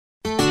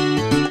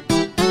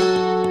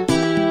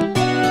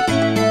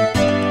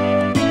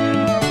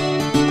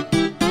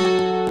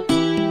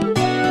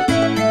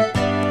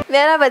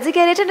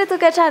Miarabantsika rehetra ny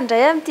tokantrano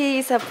indray amin'ity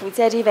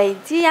sabotsy hariva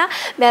ity a.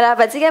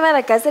 Miarabantsika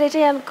Malagasy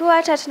rehetra ihany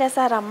koa tratry ny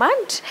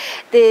asaramanitra.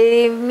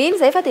 Dia mino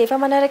izay fa dia efa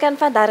manaraka ny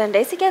fandarana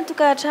indray isika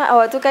ao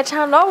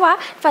an-tokantrano ao a.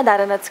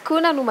 Fandarana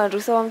tsikona no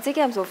mandroso ao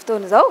amintsika amin'izao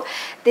fotoana izao.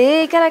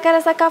 Dia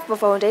karakara sakafo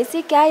vaovao indray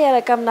isika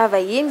hiaraka amina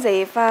vahiny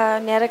izay efa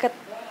niaraka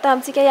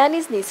tamintsika ihany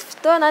izy nisy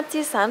fotoana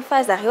tsisy izany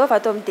fa zareo avy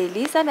ato amin'ny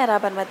Delys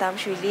miarahaba ny Madame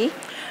Juillet.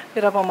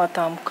 Miarahaba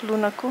Madame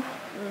Clonako.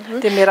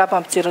 Dia miarahaba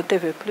mijery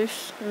TV+.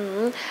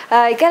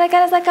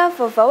 Karakara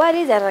sakafo vaovao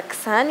ary izy araka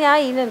izany a.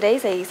 Inona indray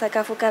izay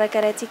sakafo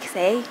karakaraintsika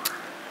izay?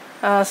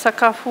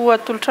 Sakafo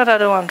atolotra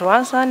nareo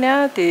androany zany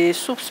a dia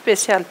soupe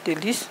spéciale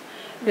Delys.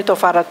 Eto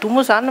Avaradoha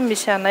moa zany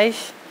misy anay.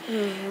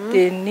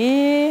 Dia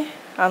ny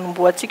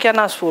anomboantsika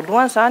anazy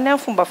voalohany zany a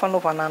fomba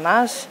fanaovana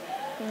anazy.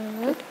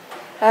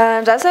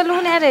 Andraso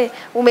aloha ny ary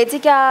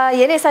omentsika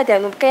eny sady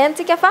hanomboka ihany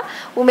tsika fa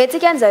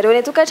omentsika an'zareo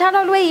ny tokantrano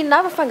aloha hoe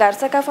inona fangaro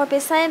sakafo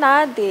ampiasaina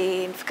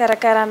dia ny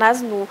fikarakarana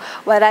azy no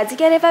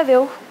hoarantsika rehefa avy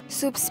eo.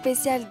 Soupe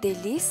spéciale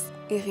Delys,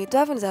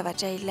 ireto avy ny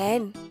zavatra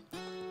ilaina: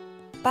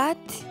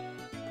 paty,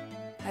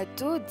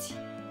 atody,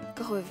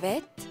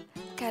 crevette,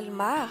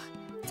 calmar,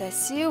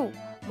 tsasio,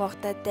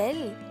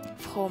 mortadelle,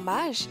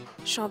 fromage,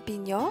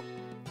 champignon,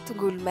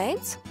 tongolo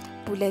maintso,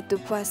 boulette de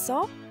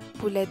poisson,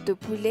 boulette de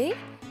poulet,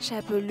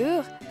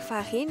 chapelure,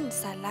 farine,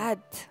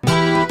 salade.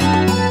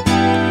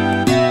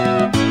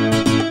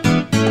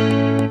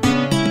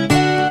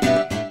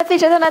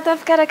 Fidra tao anatin'ny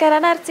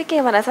fikarakarana ary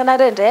tsika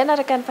manasanareo indray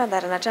anaraka ny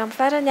fandarana hatramin'ny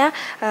farany a.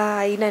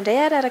 Ina indray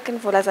ary araka ny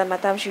voalazan'ny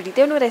Madame Juillet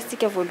teo no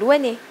raisintsika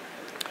voalohany.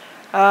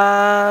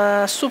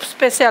 Soupe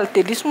spéciale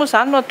Delys moa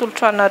zany no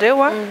atolotra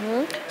anareo a.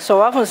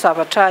 Izao avy ny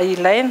zavatra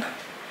ilaina: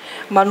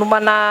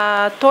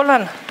 manomana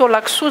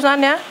taolaksoa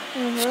zany a.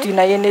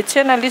 Vidina eny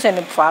an-tsena ilay izy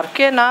any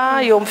mpivaroka eny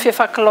eo amin'ny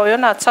fefakilao eo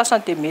na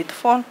atsasany dia mety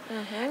foana.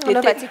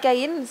 Anaovantsika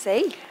inona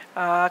izay?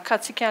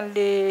 Akatsika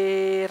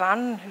an'ilay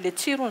ranony, ilay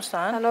tsirony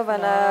zany.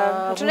 Anaovana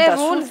ohatran'ny hoe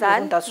rony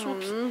zany.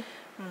 ron-dasopy.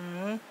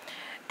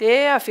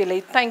 Dia avela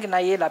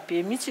hitaingina ela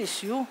be mihitsy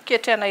izy io,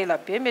 ketrehana ela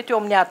be, mety eo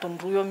amin'ny adiny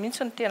 2 eo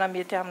mihitsy ny tena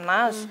mety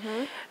aminazy.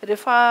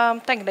 Rehefa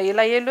mitaingina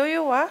elaela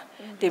eo a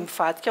dia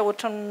mivadika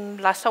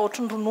lasa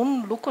ohatran'ny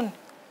ronono ny lokony.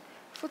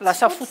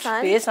 Lasa fotsy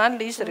be zany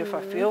ilay izy rehefa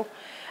avy eo.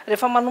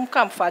 Rehefa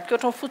manomboka mivadika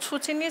ohatran'ny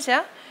fotsifotsy iny izy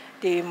a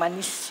dia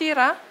manisy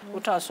sira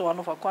ohatran'izao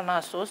anaovako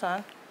anazy izao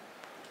zany.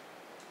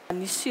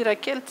 Manisy sira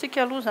kely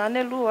tsika aloha zany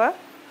aloha a.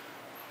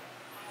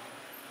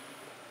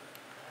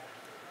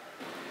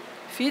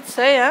 Vita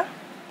izay a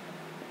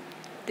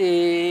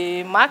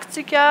dia maka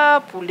tsika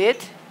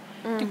boulette.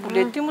 Ty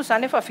boulette ity moa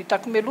zany efa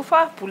vitako meloa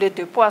fa boulette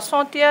de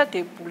poisson ty a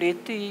dia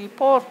boulette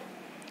porc.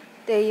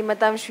 Dia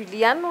Madame Juillet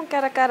ihany no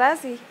mikarakara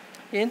azy?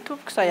 Eny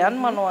tompoko, izay ihany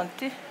manao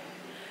an'ity.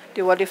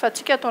 Dia ho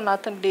alefantsika atao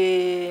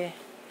anatin'ilay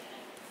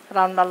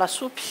ranona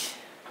lasopy.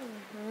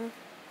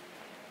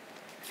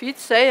 Vita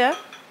izay a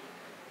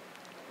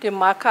dia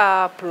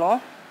maka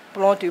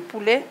blanc de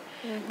poulet.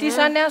 Ty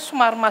zany a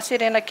somary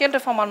maserena kely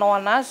rehefa manao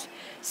anazy.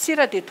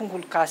 Sira dia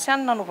tongolo gasy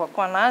ihany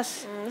nanaovako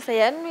anazy. Izay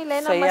ihany no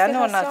ilaina Izay ihany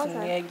eo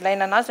anatiny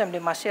ilaina anazy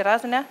amin'ilay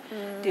maseraziny a.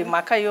 Dia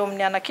maka eo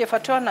amin'ny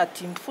anankefatra eo na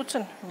 5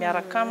 fotsiny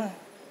miaraka aminy.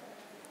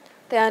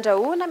 Dia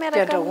andrahoina miaraka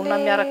aminy. Andrahoina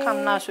miaraka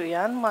aminazy eo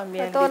ihany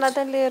mamy. Atao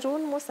anatin'ilay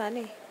rony moa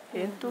zany.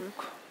 Eny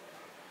tompoko.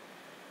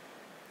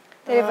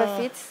 Dia rehefa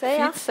vita izay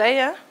a. Vita izay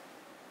a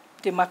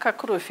dia maka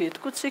crevette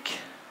koa tsika.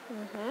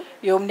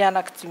 Eo amin'ny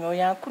anaky 5 eo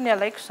ihany koa ny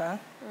alaiko zany.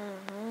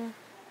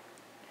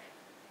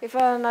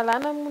 Efa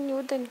nalana moa ny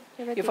hodiny.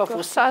 Efa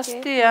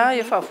voasasy ty a,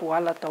 efa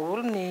voala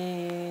daholo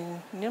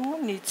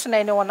ny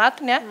tsinainy ao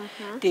anatiny a.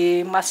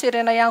 Dia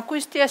maserena ihany koa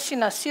izy ty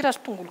asiana sira sy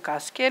tongolo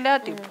gasy kely a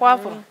dia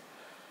poivre.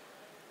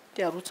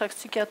 Dia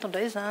arotsakitsika ato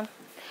indray zany.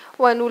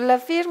 Ho an'olona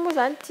firy moa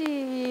zany ty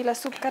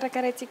lasopy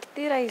karakaraintsika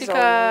ity raha izao?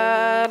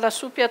 Tika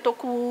lasopy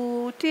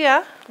ataoko ty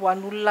a ho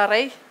an'olona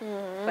ray.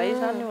 Ray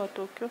zany eo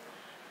ataoko eo.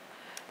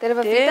 Dia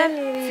rehefa vita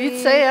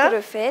ny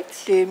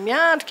crevette dia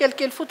miandry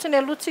kelikely fotsiny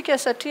aloha tsika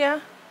satria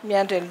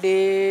miandry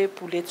an'ilay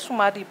boulette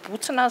somary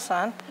botsina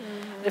zany.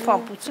 Rehefa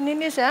mibotsina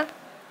iny izy a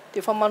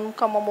dia efa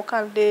manomboka mamoaka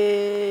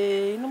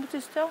an'ilay ino moa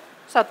izy teo?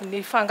 Sady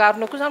ny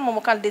fangarony koa zany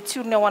mamoaka an'ilay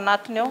tsirony ao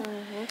anatiny ao.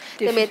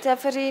 Dia mety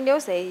hafiriny eo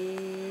izay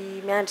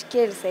miandry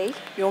kely izay.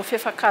 Eo amin'ny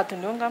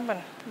fefakadiny eo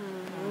angambany.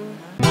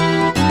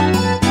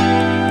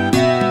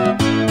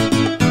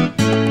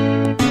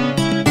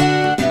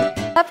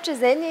 Tapitra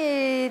izay ny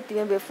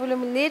 12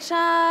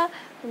 minitra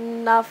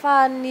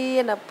nahafahan'ny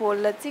hena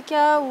baolina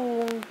antsika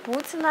ho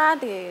botsina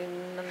dia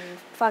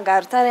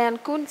fangaro tsara ihany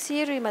koa ny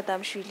tsiro i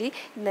Madame Juillet.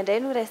 Inona indray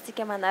no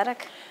raisintsika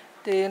manaraka?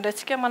 Dia ny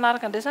raintsika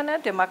manaraka indray zany a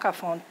dia maka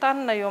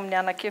van-tanina eo amin'ny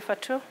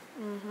anankefatra eo.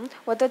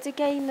 Ho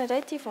ataontsika inona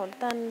indray ty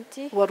van-tanina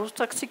ity? Ho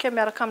arotsakitsika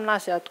miaraka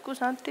aminazy ato koa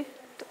zany ty.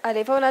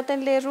 Alefa ao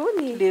anatin'ilay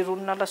rony? Ilay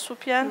ronina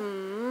lasopy ihany.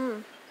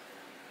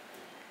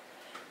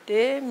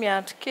 Dia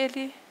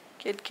miandry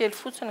kelikely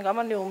fotsiny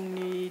angambany eo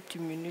amin'ny 10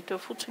 minutes eo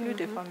fotsiny io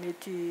dia efa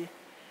mety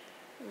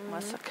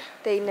masaka.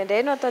 Dia inona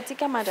indray no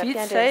ataontsika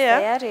mandra-piandry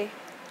izay ary?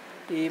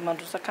 Dia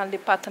mandrotsaka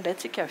an'ilay paty indray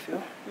tsika avy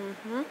eo.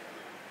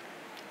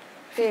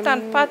 Vita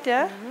ny paty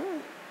a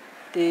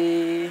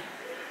dia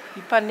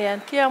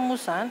Ipaneanty moa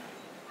zany.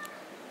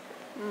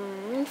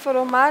 Ny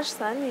fromage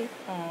zany.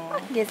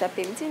 Ngeza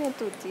be mihitsy ny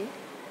atody.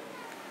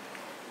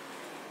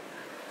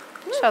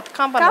 Sady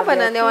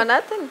kambana ny ao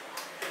anatiny.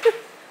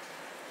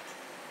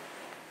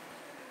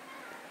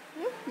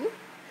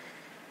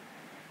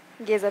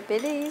 Ngeza be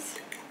le izy.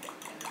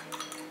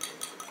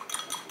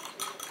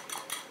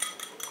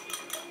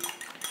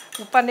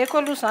 Hopaneko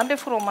aloha zany le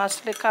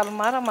fromage le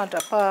calmar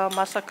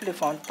mandrapamasaky le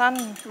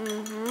van-taniny.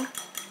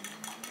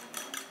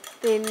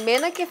 Dia ny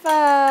menaka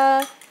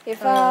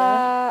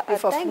efa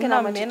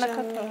ataingina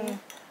menaka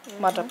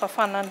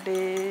mandrapafana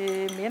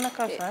le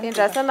menaka zany.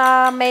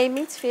 Endrasana may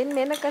mihitsy ve ny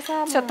menaka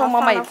sa tsy atao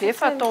mamay be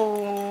fa atao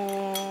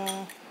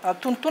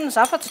atonotony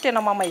zany fa tsy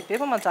tena mamay be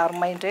fa manjary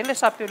may indray le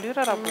sapelure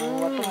raha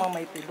vao atao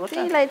mamay be loatra.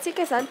 Ty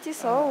ilaintsika zany ty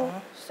zao.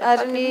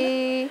 Ary ny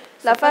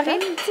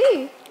lafarine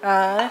ty.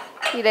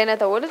 Ilaina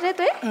daholo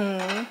reto e?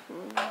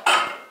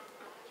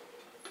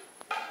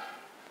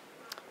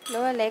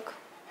 Aleo alaiko.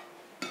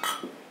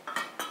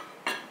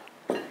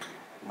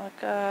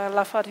 Maka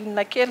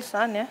lafarine kely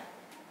zany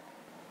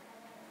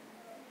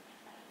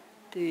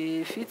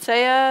dia vita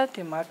zay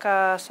dia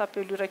maka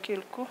sapelure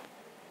kely koa.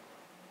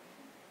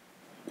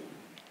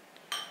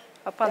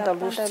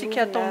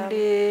 Ampandalositsika atao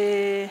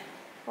amin'le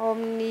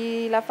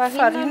amin'ny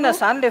lafarine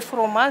zany le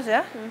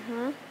fromage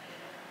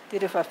dia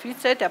rehefa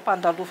vita zay dia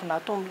ampandalovina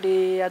atao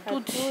amin'le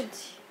atody.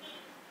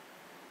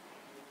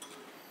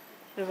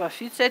 Rehefa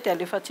vita zay dia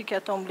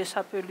alefatsika atao amin'le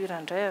sapelure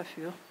indray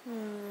avy eo.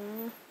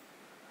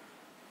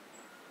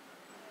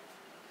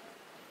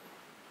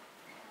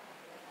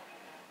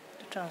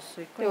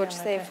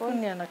 Ohatran'izay koa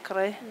ny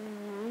anankiray.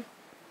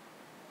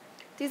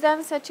 Ty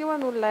zany satria ho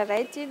an'olona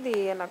iray ty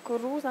dia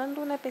anankiroa zany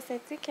aloha no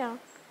ampiasaintsika.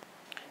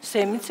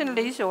 Zay mihitsy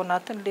le izy ao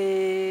anatin'le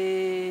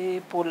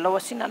baolina ho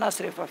asiana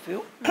anazy rehefa avy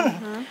eo.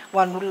 Ho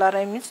an'olona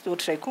iray mihitsy dia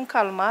ohatr'izay koa ny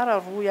calmar,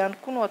 roa ihany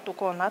koa no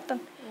ataoko ao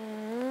anatiny.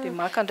 Dia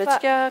maka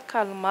indraitsika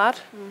calmar.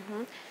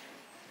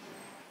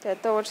 Dia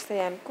atao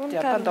ohatr'izay ihany koa ny dia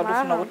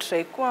ampandalovina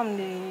ohatr'izay koa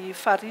amin'ny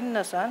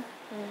farine zany.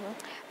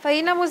 Fa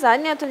inona moa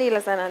zany antony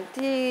ilazana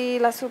an'ity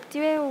lasopy ty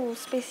hoe ho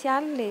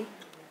spécial le?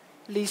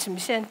 Le izy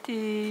misy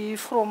an'ity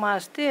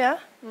fromage ty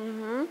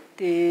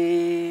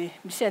dia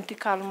misy an'ity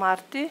calmar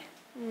ty.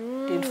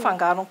 Dia ny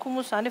fangarony koa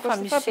moa zany efa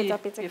misy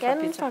betsaka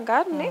ny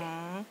fangarony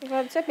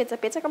efa tsy hoe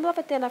betsabetsaka moa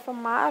fa tena fa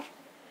maro.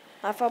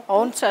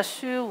 Ao ny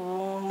tsasio,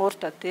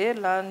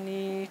 mortadelle,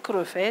 ny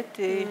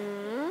crevette,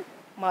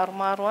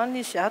 maromaro any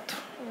izy ato.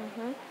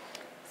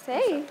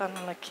 Zay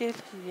tanana kely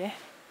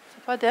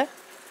safady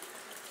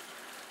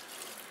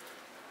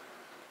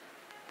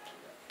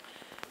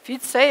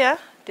vita zay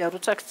dia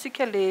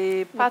arotsakitsika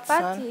le paty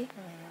zany.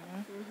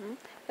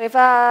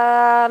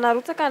 Rehefa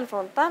narotsaka ny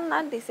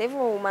van-tanina dia zay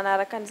vao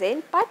manaraka an'izay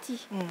ny paty.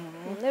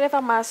 Rehefa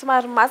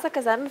somary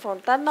masaka zany ny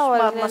van-tanina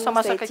ao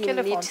masamasaka kely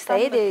le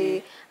zay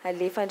dia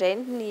alefa indray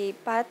ny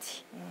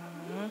paty.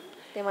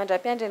 Dia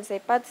mandra-piandrin'izay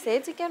paty izay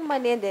tsika no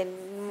manendy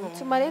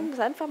tsy manendy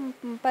zany fa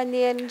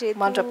mampanehany reto.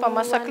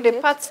 Mandrapamasaky le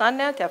paty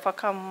zany dia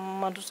afaka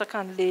mandrotsaka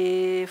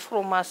an'le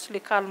fromage le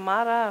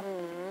calmar.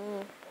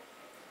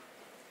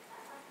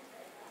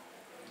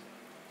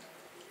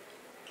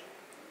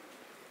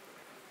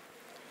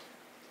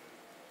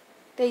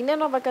 Dia iny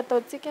no afaka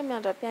ataontsika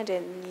miandra-piandry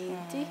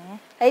an'ity.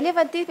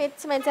 Nefa ty mety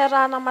tsy maintsy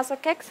arahana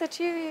masaka aiky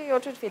satria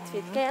ohatry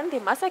vetivetika ihany dia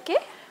masaka e.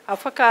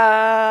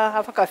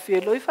 Afaka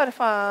velo fa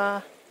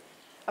rehefa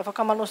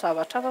afaka manao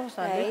zavatra hafa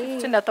zany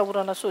tsy ny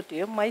atahorana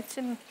sode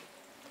maitsy.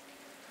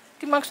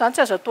 Ty manko zany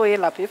tsy azo atao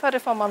ela be fa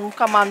rehefa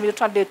manomboka manome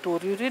ohatran'le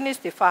dorure iny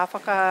izy dia efa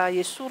afaka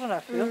esorina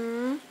avy eo.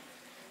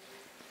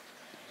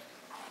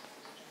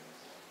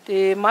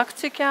 Dia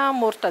makitsika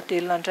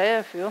mortadelle indray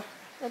avy eo.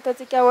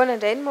 Ataontsika ahoana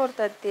indray ny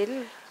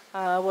mortadelle?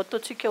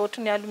 Ataontsika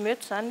ohatry ny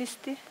allumette zany izy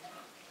ty.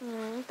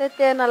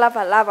 Tetehana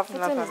lavalava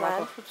fotsiny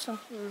zany.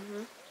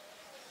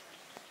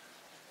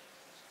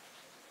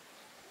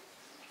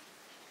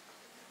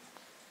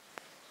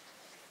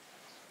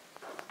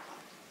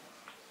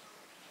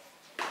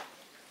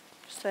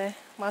 Zay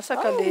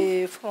masaka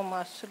le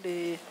fromage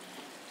le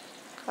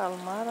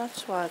calmar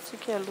tsy ho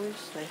atsika aloha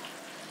izy zay.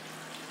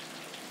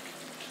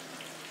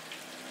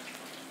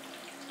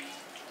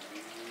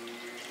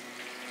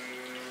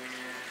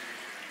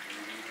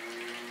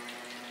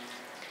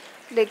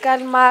 Le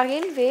calmar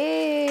iny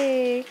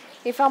ve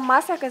efa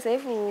masaka zay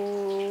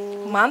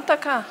vao manta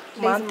ka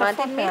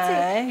manta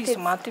mihitsy. Izy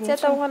manta Tsy mihitsy.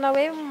 atahoana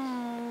hoe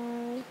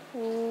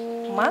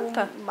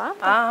manta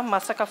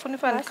masaka foana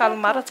fa ny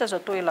calmar tsy azo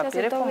atao ela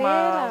be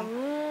rehefa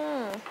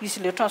izy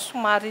le ohatran'ny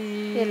somary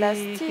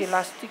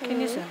elastika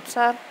iny izy ny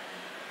tsara.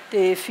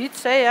 Dia vita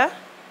zay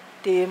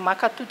dia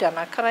maka atody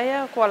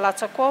anankiray koa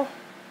alatsako ao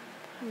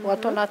ho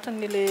atao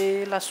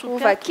anatin'ile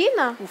lasopy.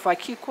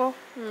 Hovakiako ao.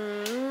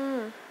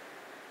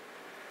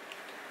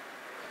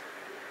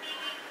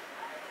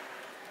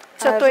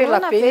 Tsy atao ela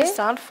be izy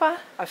zany fa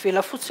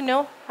avela fotsiny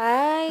ao.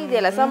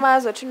 Dia lasa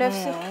mahazo ohatran'ny œuf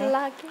sur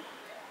plaque.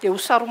 Dia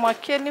hosaroma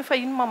kely fa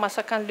iny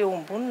mamasaka an'le eo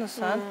amboniny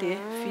zany dia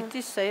vita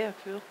izy zay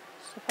avy eo.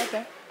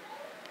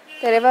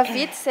 dia rehefa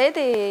vita izay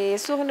dia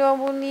esorina eo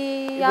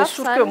ambony afo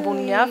esorika eo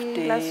ambony afo zany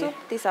dia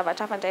lasopy dia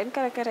zavatra hafa indray no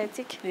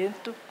karakaraintsika. Eny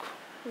tompoko.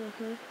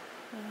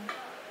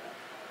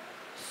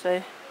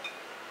 Zay.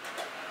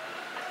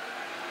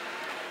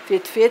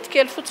 Vetivety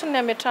kely fotsiny ny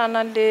ametrahana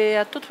an'ilay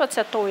atody fa tsy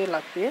atao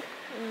ela be.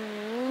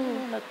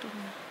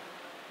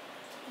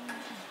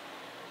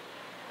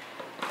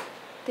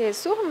 Dia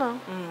esorina.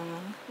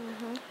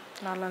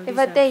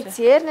 Efa te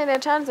hijery ny any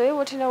an-trano izao hoe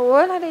ohatrany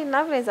ahoana ilay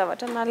navy ilay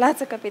zavatra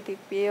nalatsaka be dia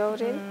be ao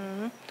ireny.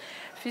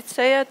 Vita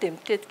izay a dia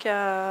mitetika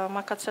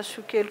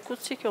makatsasio kely koa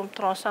tsika eo amin'ny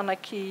tranche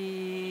anaky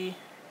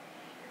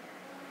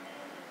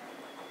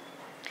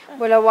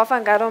mbola ho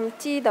afangaro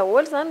amin'ity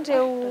daholo zany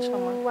ireo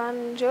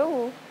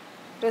hoanin'ireo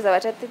ireo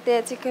zavatra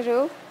tetehantsika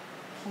ireo.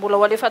 Mbola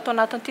ho alefa atao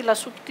anatin'ity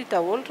lasopy ity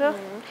daholo ireo.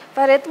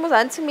 Fa reto moa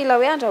zany tsy mila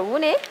hoe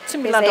andrahoina Tsy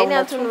mila andrahoina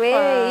antony intsony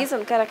hoe izy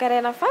no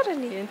karakaraina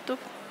farany. Eny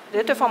tompo.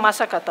 Reto efa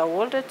masaka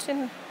daholo reto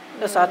tsiny.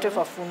 Zatra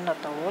efa vonona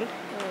daholo.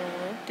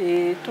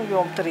 Dia tonga eo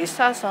amin'ny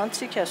dressage zany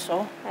tsika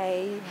zao.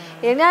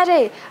 Eny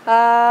ary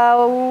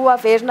ho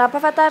averina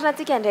ampahafantarina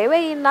antsika indray hoe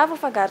inona avy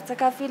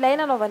fangaron-tsakafo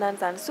ilaina anaovana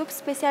an'izany soupe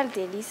spécial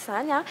Delys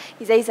izany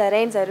izay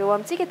izarainy zareo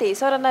amintsika dia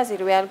isaorana azy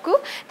ireo ihany koa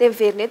dia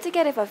miverina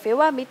antsika rehefa avy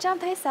eo miditra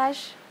amin'ny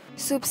dressage.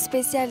 Soupe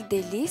spécial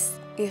Delys,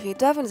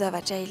 ireto avy ny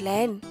zavatra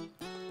ilaina: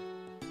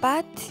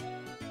 paty,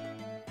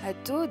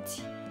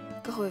 atody,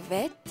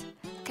 crevette,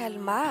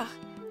 calmar,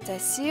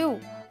 tsasio,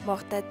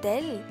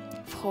 mortadelle,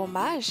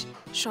 fromage,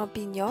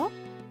 champignons,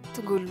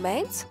 tongolo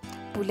maintso,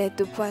 boulettes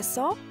de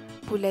poisson,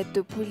 boulettes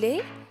de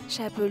poulet,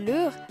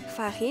 chapelure,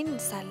 farine,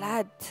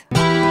 salade.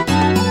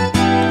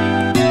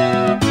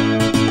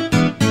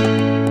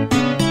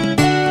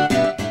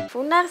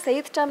 Vonina izay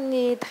hiditra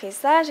amin'ny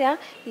dressage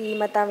i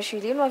Madame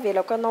Juillet no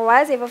avelako anao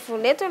azy efa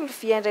voneto ny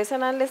lovia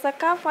andraisana an'ilay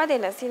sakafo dia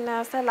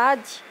nasiana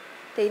salady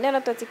dia iny no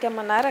ataontsika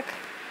manaraka.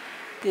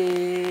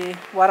 Dia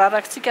ho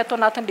ararakintsika atao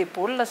anatin'ilay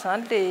baolina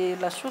zany ilay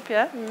lasopy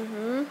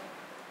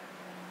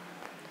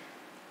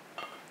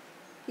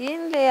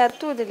Iny ilay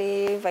atody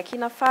ilay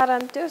vakiana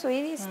farany teo zao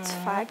iny izy tsy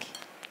vaky.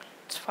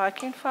 Tsy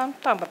vaky iny fa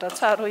mitambatra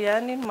tsara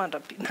ihany iny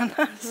mandrapiana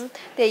anazy.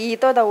 Dia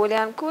hitao daholo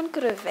ihany koa ny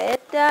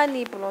crevette,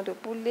 ny bouillon de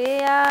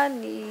poulet,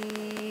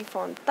 ny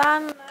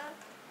von-tan,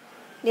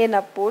 ny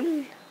hena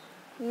baolina.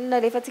 Iny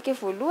nalefantsika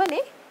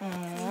voalohany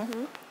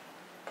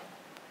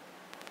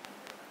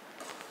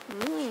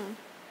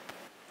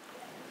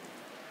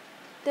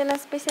Tena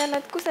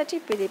spesiala tokoa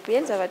satria be dia be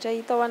ny zavatra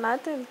hita ao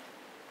anatiny.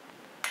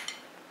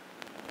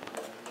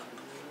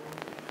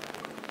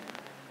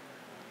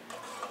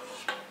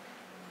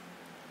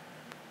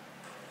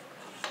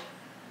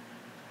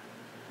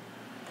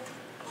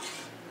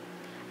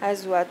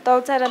 Azo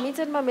atao tsara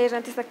mihitsy ny mamerina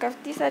ity sakafo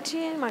ity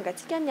satria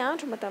mangatsiaka ny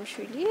andro Madame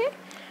Juillet.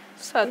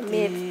 Sady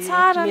mety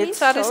tsara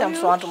izy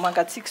amin'izao andro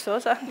mangatsiaka izao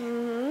zany.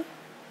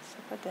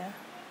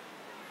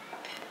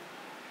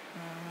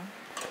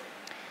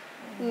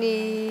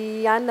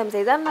 Ny hanina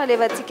amin'izay zany no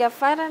alefantsika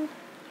farany.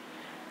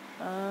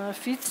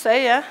 Vita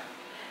izay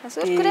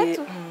Asoroko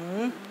reto.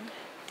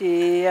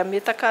 dia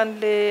ametraka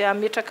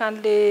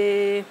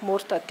an'ilay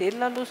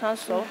mortadelle aloha zany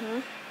izao.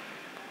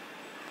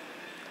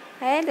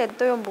 Dia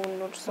atao eo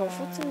amboniny ohatr'izao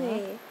fotsiny.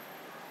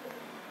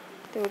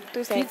 Dia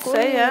toy izay Vita koa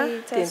izay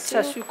ny dia ny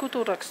tsasio koa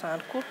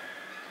torak'izany koa.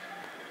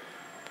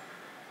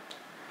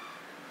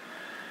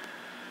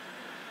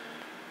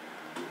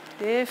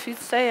 Dia vita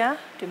izay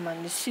dia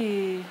manisy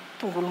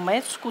tongolo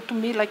maintso,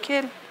 kotomila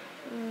kely.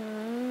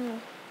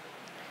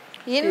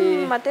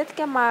 Iny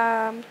matetika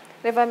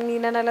rehefa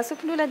mihinana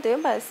lasopy ny olona dia hoe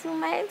mba asio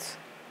maintso.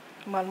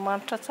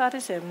 Malimanitra tsara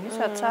izy amin'io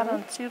sady tsara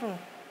ny tsirony.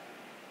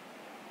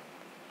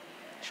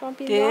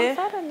 Champignon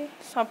farany.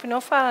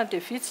 Champignon farany dia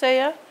vita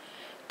izay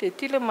dia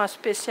ity ilay maha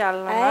spécial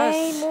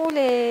anazy. Moa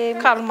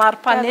ilay Calmar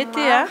pané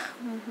ity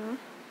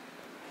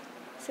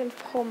sy ny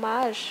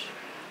fromage.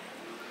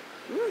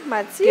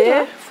 Matsiro.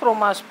 Dia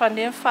fromage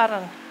pané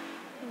farany.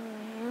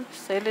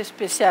 Izay ilay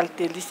spécial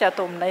Delys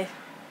atao aminay.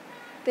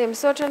 Dia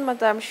misaotra ny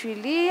Madame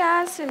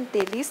Juillet sy ny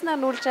Delys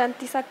nanolotra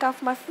n'ity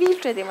sakafo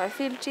mafilotra dia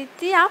mafilotra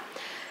ity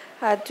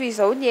toy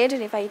izao ny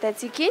endriny efa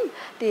hitantsika iny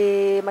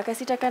dia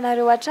mankasitraka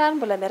anareo an-trano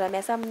mbola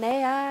miara-miasa aminay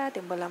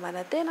dia mbola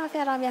manantena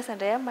fiaraha-miasa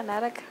indray amin'ny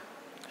manaraka.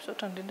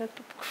 Misaotra indrindra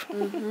tompoko.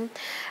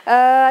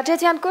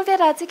 Hatreto ihany koa ny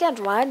fiarahantsika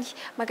androany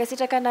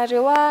mankasitraka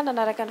anareo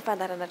nanaraka ny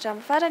fandarana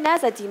hatramin'ny farany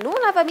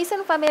zadinoana fa misy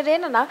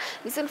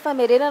ny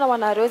famerenana ho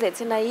anareo izay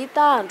tsy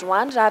nahita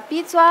androany raha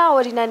pitso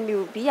aorianan'ny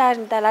mioby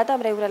ary ny talata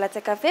amin'ny 2 ora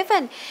latsaka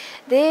fefany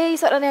dia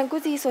isaorana ihany koa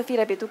ty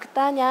Sofira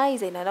Betokotany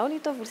izay nanao ny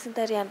taovolo sy ny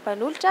tarehan'ny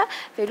mpanolotra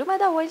veloma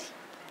daholo.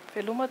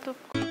 Veloma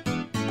tompoko.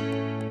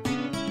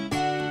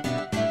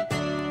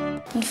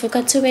 Ny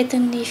vokatsoa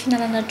entin'ny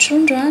fihinanana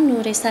trondro no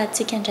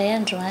resahantsika indray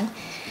androany.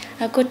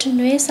 Ankoatra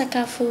ny hoe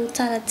sakafo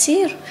tsara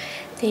tsiro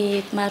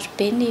dia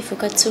marobe ny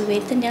vokatsoa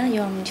entiny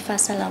eo amin'ny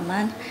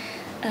fahasalamana.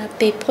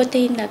 Be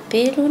protéine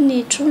be aloha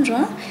ny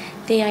trondro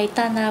dia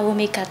ahitana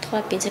oméga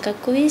 3 betsaka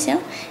koa izy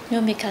ny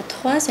oméga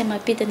 3 izay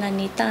mampidina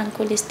ny tahan'ny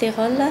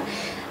cholestérol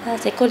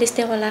izay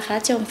cholestérol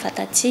ratsy eo amin'ny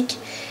vatantsika.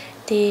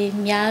 dia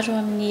miaro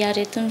amin'ny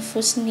aretin'ny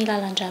fo sy ny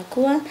lalan-dra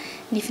koa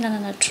ny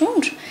finanana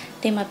trondro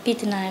dia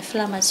mampidina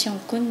inflammation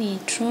koa ny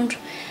trondro.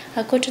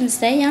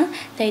 Ankoatran'izay dia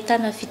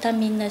ahitana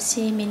vitamine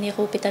sy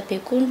minéraux be dia be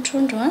koa ny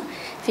trondro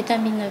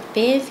vitamine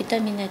B,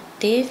 vitamine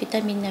D,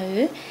 vitamine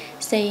E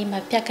izay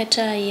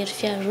mampiakatra hery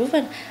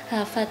fiarovana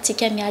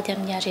ahafahantsika miady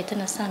amin'ny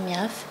aretina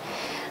samihafa.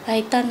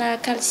 Ahitana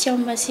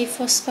calcium sy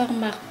phosphore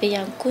maro be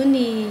ihany koa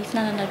ny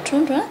finanana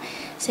trondro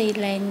izay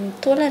ilain'ny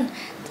taolana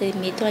dia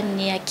mety ho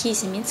an'ny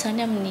ankizy mihitsy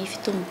izany amin'ny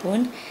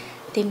fitomboana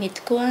dia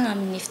mety koa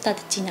amin'ny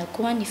fitadidiana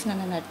koa ny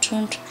finanana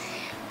trondro.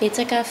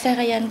 Betsaka fer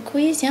ihany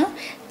koa izy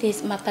dia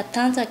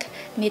mampatanjaka,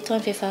 mety ho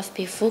an'ny vehivavy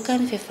bevoka,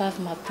 ny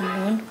vehivavy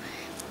mampinono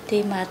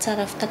dia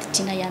mahatsara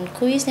fitadidiana ihany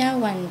koa izy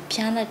ho an'ny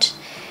mpianatra.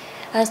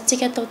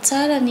 Azontsika atao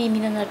tsara ny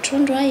mihinana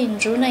trondro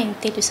indroa na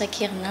in-telo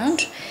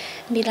isan-kerinandro.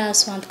 Mila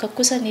azo antoka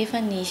kosa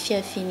nefa ny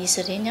fiavian'izy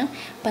ireny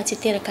mba tsy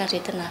hiteraka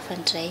aretina hafa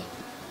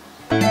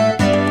indray.